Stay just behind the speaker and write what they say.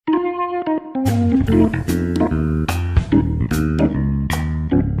Hi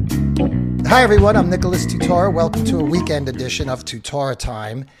everyone, I'm Nicholas Tutora. Welcome to a weekend edition of Tutora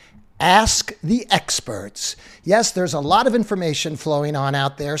Time. Ask the experts. Yes, there's a lot of information flowing on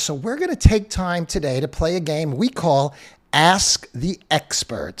out there, so we're going to take time today to play a game we call Ask the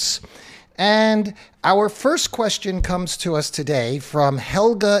Experts. And our first question comes to us today from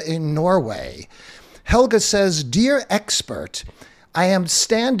Helga in Norway. Helga says, "Dear expert, I am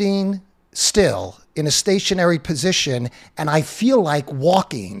standing still in a stationary position and I feel like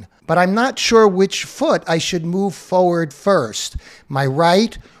walking, but I'm not sure which foot I should move forward first, my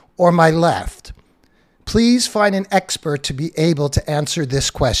right or my left. Please find an expert to be able to answer this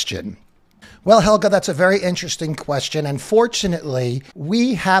question." Well, Helga, that's a very interesting question. And fortunately,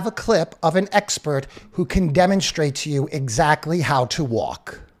 we have a clip of an expert who can demonstrate to you exactly how to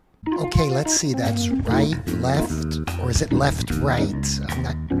walk. Okay, let's see. That's right, left, or is it left, right?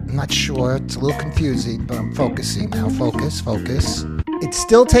 I'm not sure. It's a little confusing, but I'm focusing now. Focus. It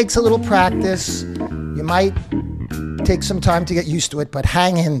still takes a little practice. You might take some time to get used to it, but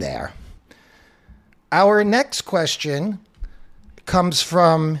hang in there. Our next question comes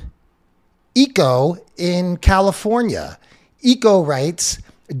from Eco in California. Eco writes,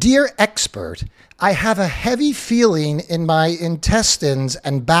 "Dear expert, I have a heavy feeling in my intestines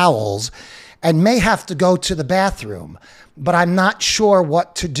and bowels and may have to go to the bathroom, but I'm not sure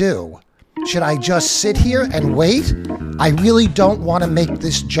what to do. Should I just sit here and wait? I really don't want to make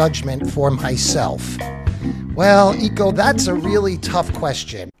this judgment for myself." Well, Eco, that's a really tough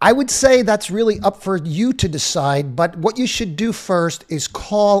question. I would say that's really up for you to decide, but what you should do first is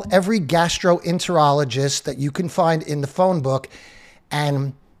call every gastroenterologist that you can find in the phone book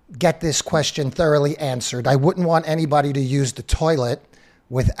and get this question thoroughly answered. I wouldn't want anybody to use the toilet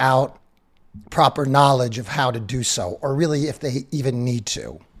without proper knowledge of how to do so, or really if they even need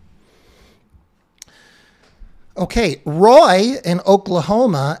to. Okay, Roy in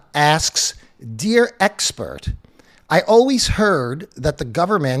Oklahoma asks, "Dear expert, I always heard that the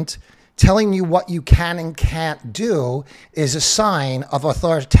government telling you what you can and can't do is a sign of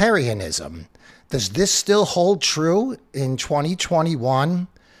authoritarianism. Does this still hold true in 2021?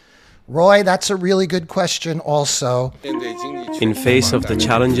 Roy, that's a really good question also. In face of the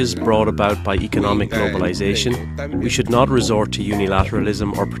challenges brought about by economic globalization, we should not resort to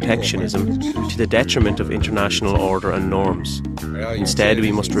unilateralism or protectionism to the detriment of international order and norms. Instead,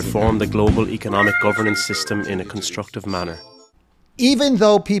 we must reform the global economic governance system in a constructive manner." Even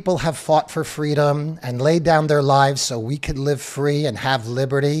though people have fought for freedom and laid down their lives so we could live free and have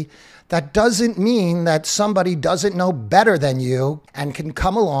liberty, that doesn't mean that somebody doesn't know better than you and can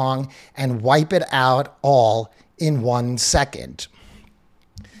come along and wipe it out all in 1 second.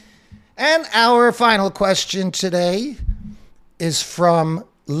 And our final question today is from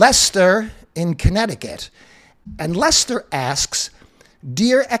Lester in Connecticut. And Lester asks,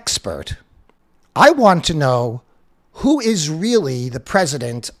 "Dear expert, I want to know who is really the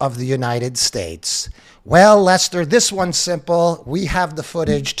President of the United States?" Well, Lester, this one's simple. We have the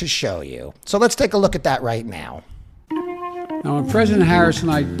footage to show you. So let's take a look at that right now. Now, when President Harris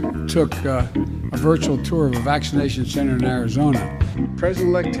and I took a virtual tour of a vaccination center in Arizona,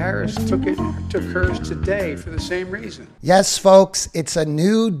 President-elect Harris took hers today for the same reason. Yes, folks, it's a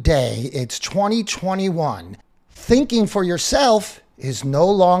new day. It's 2021. Thinking for yourself is no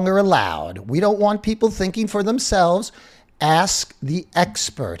longer allowed. We don't want people thinking for themselves. Ask the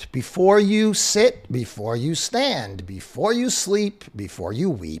expert before you sit, before you stand, before you sleep, before you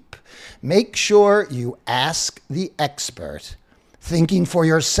weep. Make sure you ask the expert. Thinking for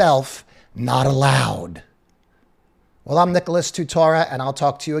yourself, not allowed. Well, I'm Nicholas Tutora, and I'll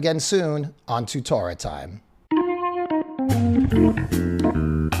talk to you again soon on Tutora Time.